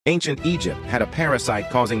Ancient Egypt had a parasite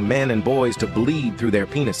causing men and boys to bleed through their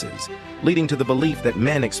penises, leading to the belief that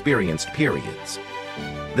men experienced periods.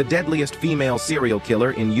 The deadliest female serial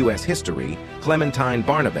killer in U.S. history, Clementine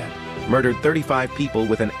Barnabet, murdered 35 people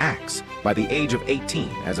with an axe by the age of 18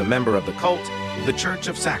 as a member of the cult, the Church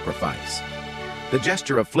of Sacrifice. The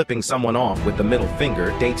gesture of flipping someone off with the middle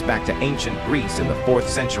finger dates back to ancient Greece in the 4th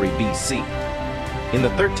century BC. In the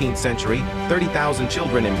 13th century, 30,000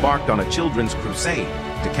 children embarked on a children's crusade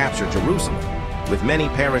to capture Jerusalem, with many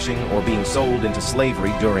perishing or being sold into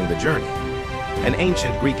slavery during the journey. An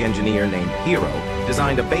ancient Greek engineer named Hero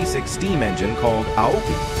designed a basic steam engine called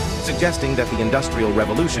aopi, suggesting that the Industrial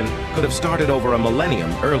Revolution could have started over a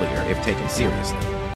millennium earlier if taken seriously.